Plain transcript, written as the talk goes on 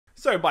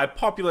So by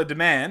popular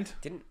demand...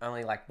 Didn't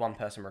only like one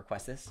person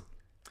request this?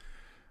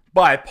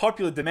 By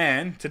popular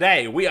demand,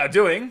 today we are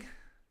doing...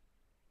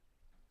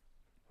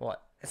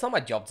 What? It's not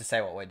my job to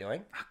say what we're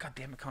doing. Oh, God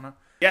damn it, Connor.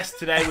 Yes,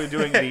 today we're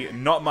doing the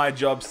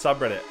NotMyJob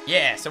subreddit.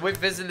 Yeah, so we've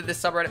visited this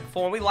subreddit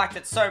before and we liked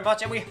it so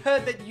much and we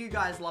heard that you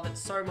guys love it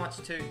so much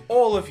too.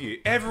 All of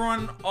you,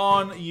 everyone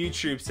on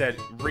YouTube said,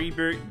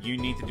 Reboot, you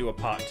need to do a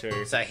part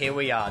 2. So here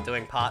we are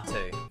doing part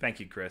 2.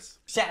 Thank you, Chris.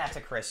 Shout out to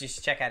Chris. You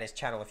should check out his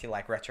channel if you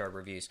like retro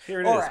reviews.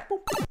 Here it is.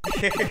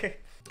 Right.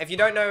 If you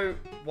don't know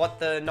what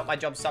the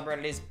NotMyJob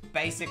subreddit is,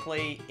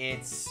 basically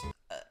it's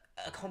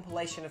a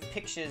compilation of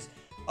pictures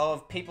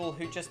of people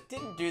who just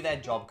didn't do their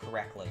job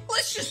correctly.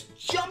 Let's just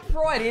jump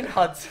right in,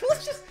 Hudson.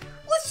 Let's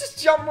just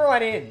jump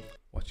right in.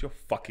 What's your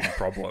fucking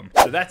problem?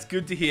 So that's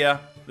good to hear.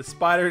 The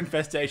spider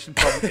infestation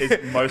problem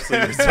is mostly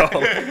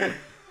resolved.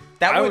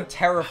 That would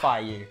terrify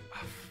you.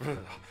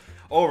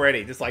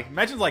 Already, just like,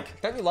 imagine like...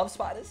 Don't you love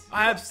spiders?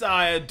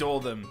 I adore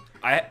them.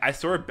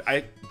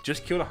 I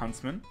just killed a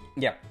huntsman.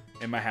 Yeah.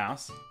 In my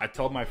house. I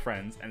told my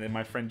friends, and then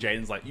my friend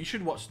Jaden's like, you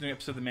should watch the new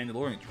episode of The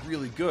Mandalorian. It's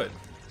really good.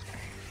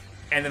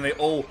 And then they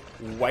all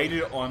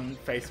waited on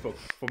Facebook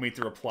for me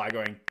to reply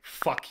going,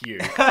 fuck you.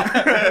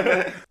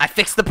 I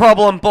fixed the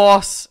problem,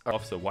 boss.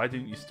 Officer, why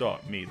didn't you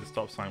stop? Me, the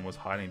stop sign was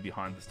hiding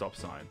behind the stop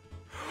sign.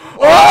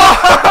 What?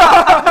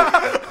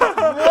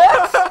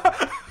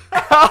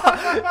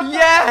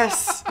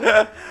 Yes!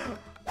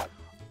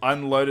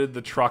 Unloaded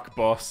the truck,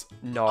 boss.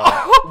 No.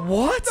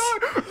 What?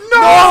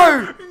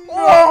 No!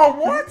 Oh,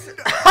 what?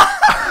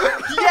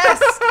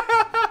 Yes!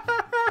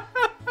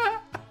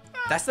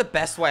 That's the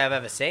best way I've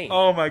ever seen.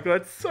 Oh my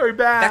God, so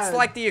bad. That's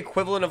like the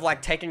equivalent of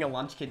like taking a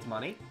lunch kid's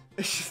money.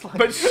 It's just like,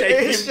 but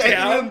shaking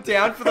him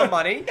down for the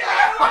money.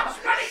 Yeah, lunch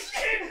money,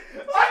 kid!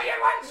 Love your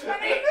lunch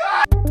money!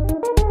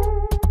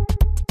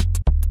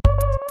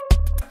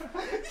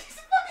 He's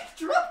fucking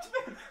dropped me.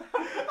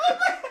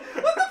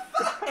 What the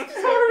fuck?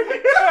 Sorry.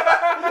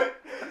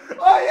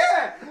 Oh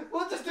yeah!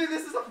 We'll just do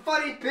this as a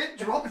funny bit.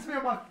 Drops me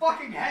on my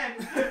fucking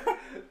hand.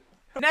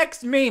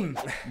 Next meme.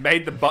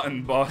 Made the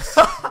button, boss.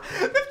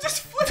 They've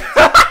just flipped.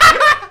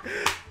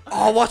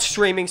 Oh, what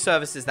streaming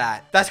service is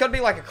that? That's gotta be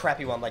like a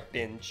crappy one, like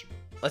Binge.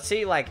 Let's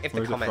see, like, if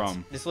Where's the it comments.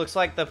 from? This looks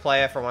like the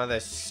player from one of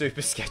those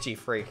super sketchy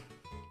free.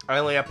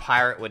 Only a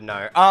pirate would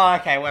know. Oh,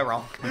 okay, we're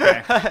wrong.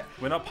 Okay.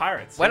 We're not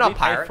pirates. We're not we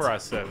pirates. Pay for our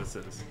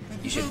services.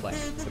 You should play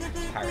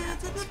pirate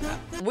hats on us for that.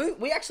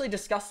 We actually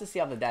discussed this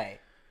the other day.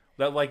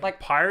 That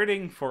like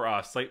pirating for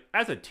us, like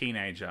as a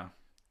teenager,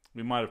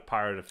 we might have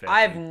pirated a fair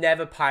I've thing.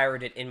 never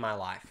pirated in my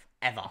life.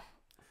 Ever.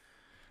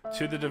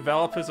 To the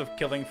developers of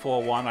Killing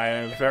Floor 1, I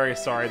am very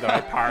sorry that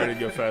I pirated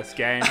your first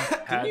game.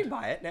 Didn't you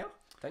buy it now?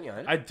 Don't you own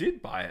it? I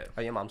did buy it.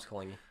 Oh, your mum's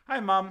calling you. Hi,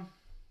 Mum.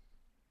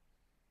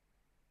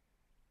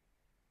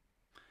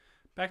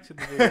 Back to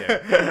the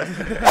video.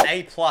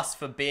 A+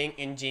 for being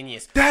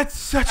ingenious. That's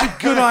such a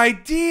good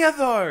idea,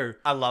 though.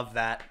 I love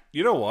that.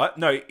 You know what?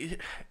 No,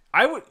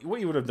 what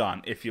you would have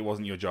done if it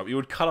wasn't your job, you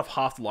would cut off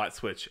half the light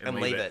switch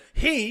and leave it.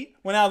 He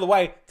went out of the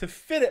way to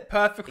fit it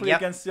perfectly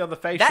against the other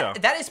fascia.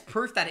 That is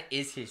proof that it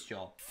is his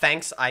job.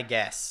 Thanks, I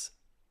guess.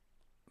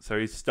 So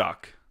he's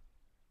stuck.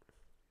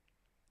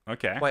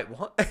 Okay. Wait,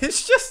 what?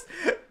 It's just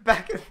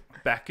back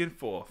and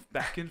forth,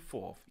 back and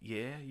forth.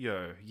 Yeah,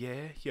 yo.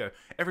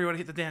 Everyone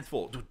hit the dance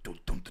floor.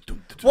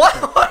 What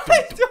are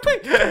they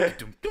doing?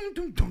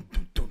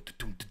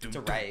 It's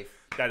a rave.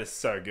 That is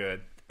so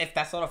good. If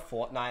that's not a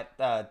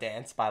Fortnite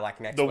dance by like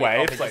next the week, wave,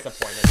 I'll be like...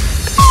 disappointed.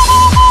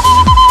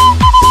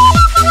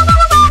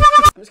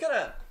 I'm just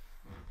gonna...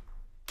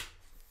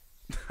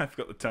 I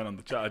forgot to turn on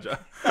the charger.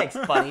 Thanks,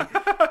 buddy.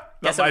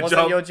 Guess it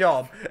wasn't your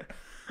job.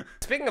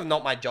 Speaking of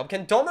not my job,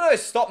 can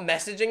Domino's stop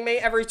messaging me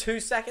every 2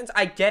 seconds?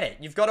 I get it.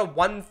 You've got a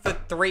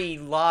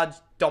 1-for-3 large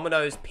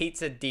Domino's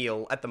pizza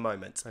deal at the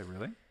moment. Oh,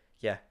 really?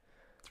 Yeah.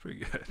 It's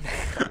pretty good.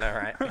 I know,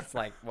 right? It's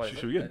like, what is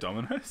Should we it? get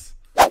Domino's?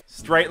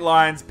 Straight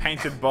lines,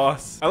 painted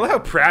boss. I love how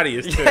proud he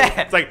is too.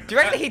 Yeah. It's like, do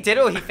you reckon he did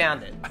it or he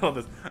found it? I love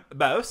this.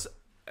 Boss,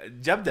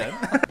 job done.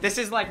 This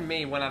is like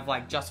me when I've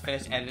like just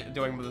finished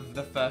doing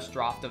the first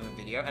draft of a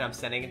video and I'm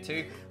sending it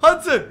to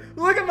Hudson.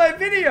 Look at my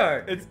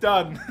video. It's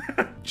done.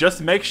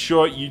 Just make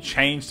sure you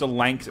change the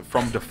length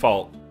from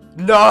default.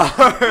 No.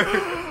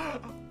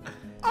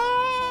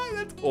 Oh,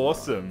 that's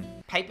awesome.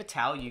 Paper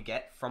towel you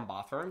get from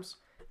bathrooms,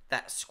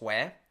 that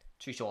square,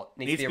 too short.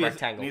 Needs to be a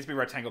rectangle. Needs to be a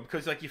rectangle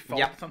because like you fold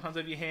it sometimes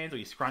over your hands or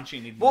you scrunch it.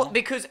 You need well, more.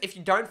 because if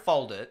you don't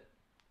fold it,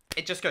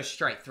 it just goes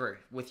straight through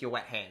with your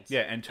wet hands.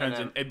 Yeah, and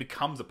it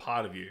becomes a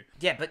part of you.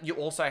 Yeah, but you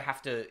also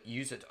have to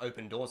use it to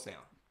open doors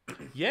now.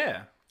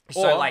 Yeah.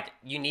 So like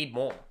you need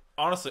more.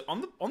 Honestly, on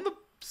the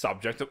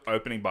subject of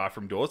opening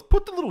bathroom doors,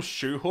 put the little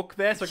shoe hook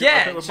there so I can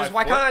open it with my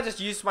why foot. can't I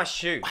just use my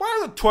shoe? Why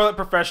are the toilet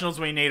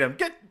professionals we need them?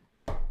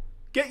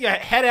 Get your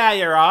head out of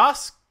your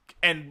ass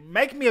and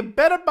make me a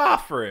better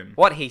bathroom.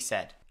 What he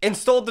said.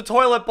 Installed the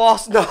toilet,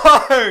 boss. No.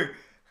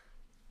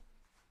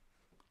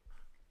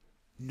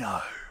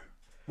 No.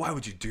 Why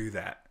would you do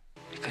that?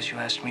 Because you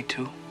asked me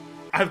to.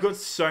 I've got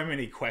so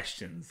many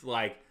questions.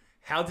 Like,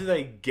 how do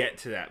they get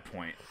to that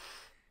point?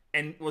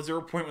 And was there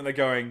a point when they're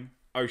going,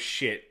 oh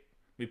shit,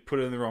 we put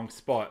it in the wrong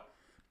spot.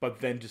 But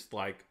then just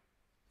like,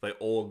 they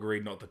all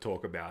agreed not to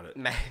talk about it.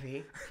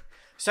 Maybe.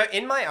 So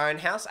in my own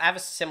house, I have a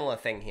similar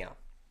thing here.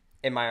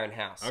 In my own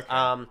house.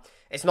 Okay.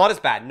 It's not as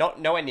bad.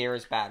 Nowhere near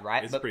as bad,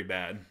 right? It's pretty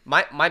bad.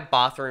 My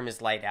bathroom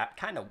is laid out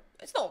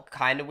it's not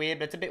kind of weird,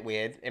 but it's a bit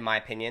weird, in my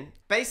opinion.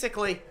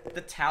 Basically,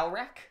 the towel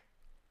rack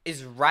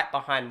is right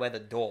behind where the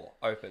door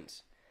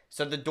opens.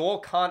 So the door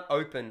can't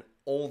open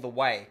all the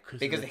way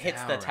because it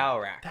hits the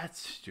towel rack.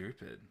 That's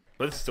stupid.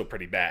 But it's still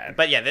pretty bad.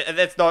 But yeah,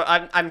 that's not...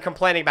 I'm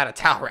complaining about a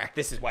towel rack.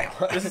 This is way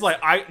worse. This is like,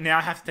 I now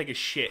have to take a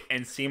shit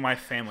and see my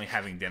family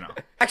having dinner.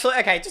 Actually,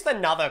 okay, just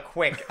another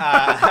quick...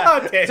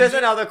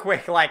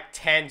 like,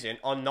 tangent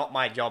on Not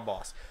My Job,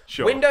 boss.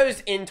 Sure.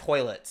 Windows in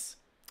toilets.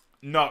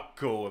 Not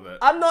cool with it.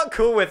 I'm not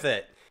cool with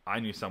it. I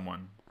knew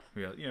someone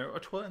who had, a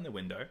toilet in the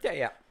window.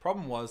 Yeah.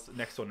 Problem was, the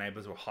next door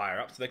neighbors were higher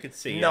up, so they could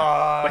see. No.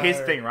 But here's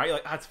the thing, right? You're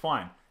like, that's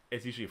fine.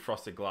 It's usually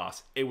frosted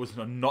glass. It was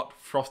a not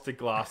frosted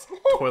glass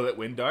toilet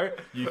window.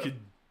 You could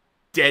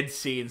dead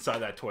see inside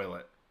that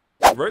toilet.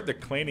 Wrote the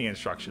cleaning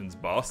instructions,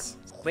 boss.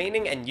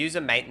 Cleaning and user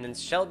maintenance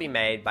shall be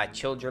made by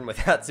children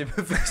without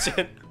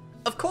supervision.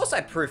 Of course I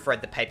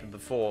proofread the paper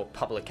before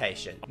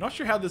publication. I'm not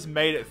sure how this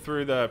made it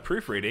through the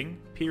proofreading,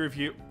 peer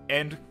review,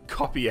 and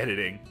copy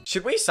editing.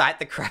 Should we cite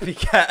the crappy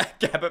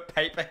Gabbett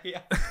paper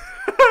here?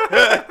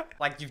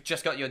 Like, you've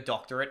just got your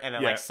doctorate and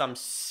then, like, some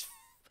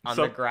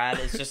undergrad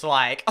is just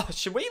like, oh,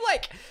 should we,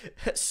 like,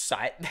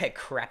 cite their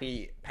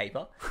crappy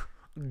paper?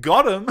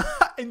 Got him.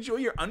 Enjoy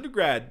your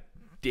undergrad,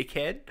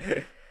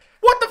 dickhead.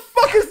 What the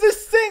fuck is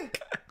this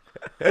sink?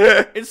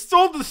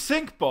 Install the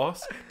sink,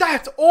 boss.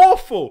 That's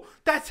awful.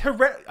 That's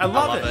horrendous. I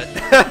love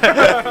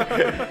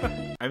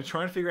it. I'm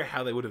trying to figure out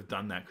how they would have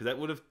done that, because that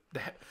would have...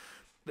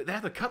 They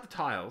have to cut the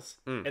tiles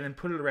and then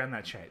put it around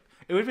that shape.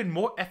 It would have been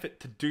more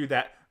effort to do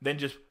that than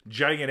just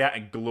jutting it out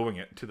and gluing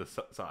it to the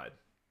side.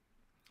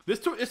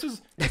 This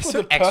was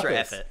extra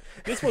effort.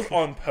 This was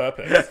on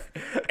purpose.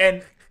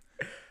 And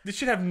this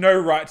should have no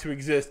right to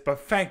exist, but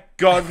thank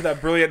God for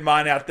that brilliant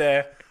mind out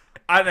there.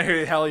 I don't know who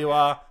the hell you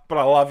are, but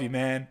I love you,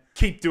 man.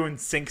 Keep doing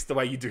sinks the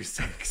way you do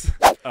sinks.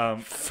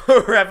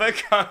 Forever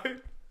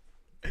cone.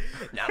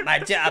 Not my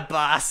job,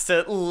 boss,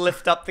 to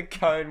lift up the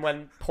cone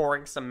when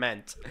pouring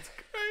cement.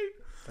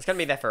 It's gonna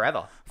be there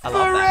forever. I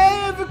love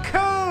that. Forever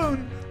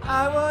cone.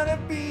 I wanna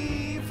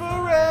be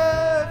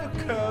forever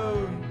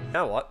cone. You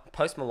know what?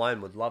 Post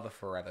Malone would love a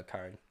forever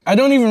cone. I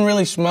don't even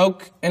really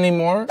smoke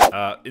anymore.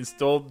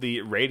 Installed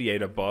the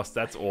radiator, boss.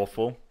 That's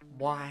awful.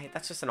 Why?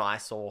 That's just an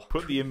eyesore.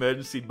 Put the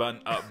emergency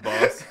button up,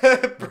 boss.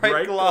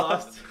 Break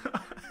glass.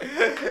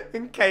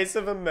 In case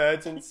of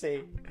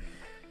emergency.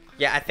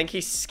 Yeah, I think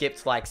he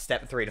skipped like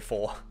step 3 to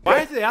 4.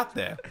 Why is it out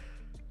there?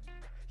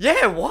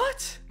 Yeah,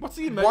 what? What's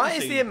the emergency? Why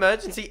is the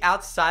emergency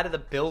outside of the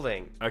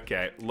building?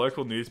 Okay,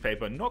 local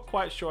newspaper. Not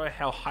quite sure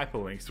how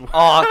hyperlinks work.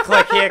 Oh,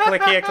 click here,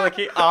 click here, click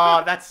here.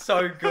 Oh, that's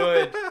so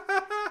good.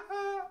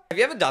 Have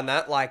you ever done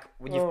that? Like,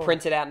 when you've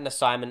printed out an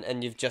assignment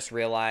and you've just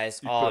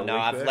realized, oh no,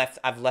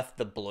 I've left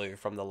the blue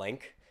from the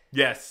link.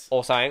 Yes.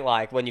 Or something,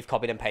 like when you've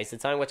copied and pasted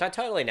something, which I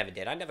totally never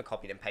did. I never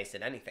copied and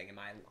pasted anything in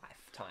my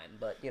lifetime,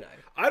 but you know.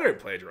 I don't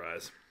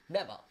plagiarize.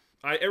 Never.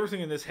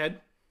 Everything in this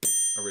head,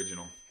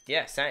 original.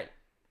 Yeah, same.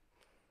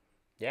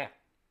 Yeah.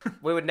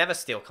 We would never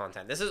steal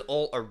content. This is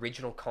all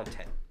original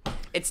content.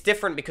 It's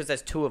different because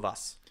there's 2 of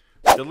us.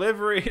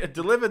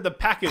 Delivered the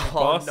package,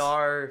 boss.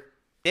 Oh no.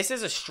 This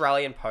is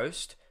Australian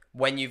Post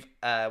when you've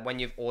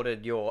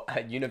ordered your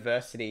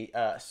university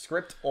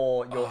script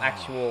or your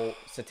actual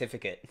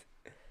certificate.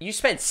 You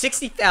spent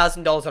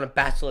 $60,000 on a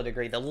bachelor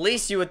degree. The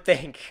least you would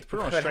think. Put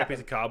it on a straight piece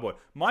of cardboard.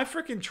 My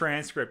freaking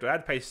transcript, I had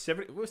to pay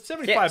 $75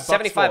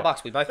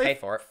 $75. We both paid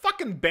for it.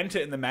 Fucking bent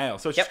it in the mail,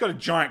 so it's just got a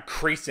giant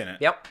crease in it.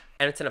 Yep,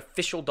 and it's an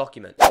official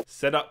document.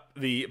 Set up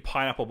the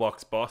pineapple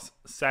box, boss.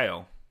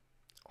 Sale.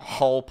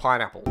 Whole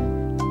pineapple.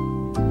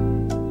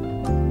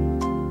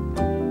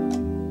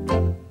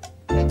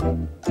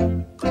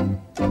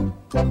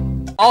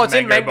 Oh, it's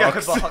in Mango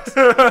box.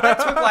 That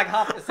took like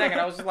half a second.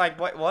 I was just like,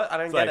 what? I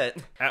don't get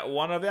it. At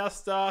one of our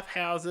staff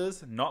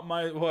houses, not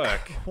my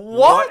work.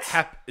 What?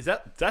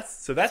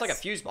 That's like a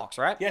fuse box,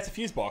 right? Yeah, it's a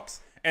fuse box.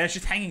 And it's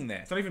just hanging there.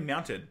 It's not even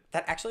mounted.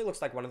 That actually looks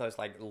like one of those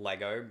like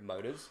Lego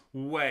motors.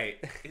 Wait,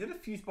 is it a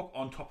fuse box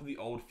on top of the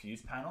old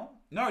fuse panel?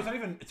 No, it's not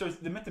even. So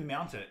they're meant to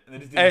mount it, and they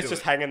just didn't and it's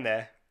just hanging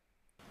there.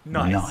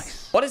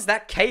 Nice. What is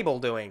that cable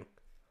doing?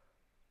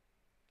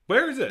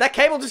 Where is it? That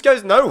cable just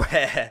goes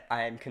nowhere.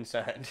 I am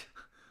concerned.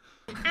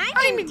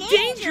 I'm in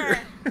danger.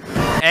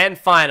 And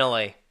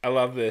finally, I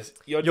love this.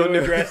 Your new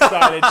address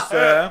signage,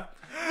 sir.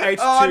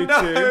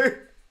 H22.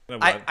 Oh, no.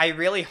 I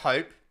really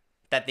hope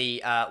that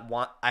the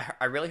one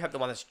I really hope the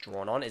one that's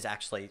drawn on is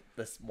actually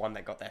this one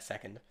that got there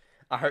second.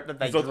 I hope that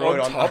they drew it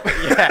on top.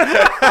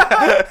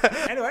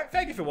 Yeah. Anyway,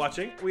 thank you for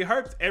watching. We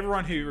hope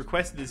everyone who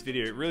requested this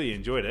video really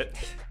enjoyed it.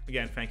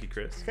 Again, thank you,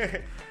 Chris.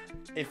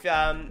 If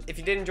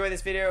you did enjoy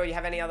this video or you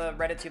have any other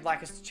Reddits you'd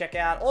like us to check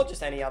out or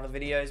just any other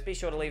videos, be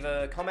sure to leave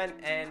a comment.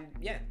 And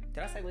yeah,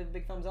 did I say leave a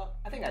big thumbs up?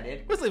 I think I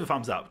did. Let's leave a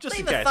thumbs up, just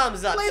in case. Leave a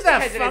thumbs up. Leave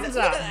that thumbs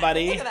up,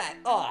 buddy. Look at that.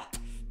 Oh,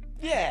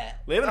 Yeah.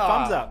 Leave it a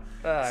thumbs up.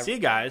 uh, See you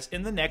guys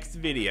in the next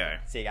video.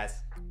 See you guys.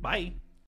 Bye.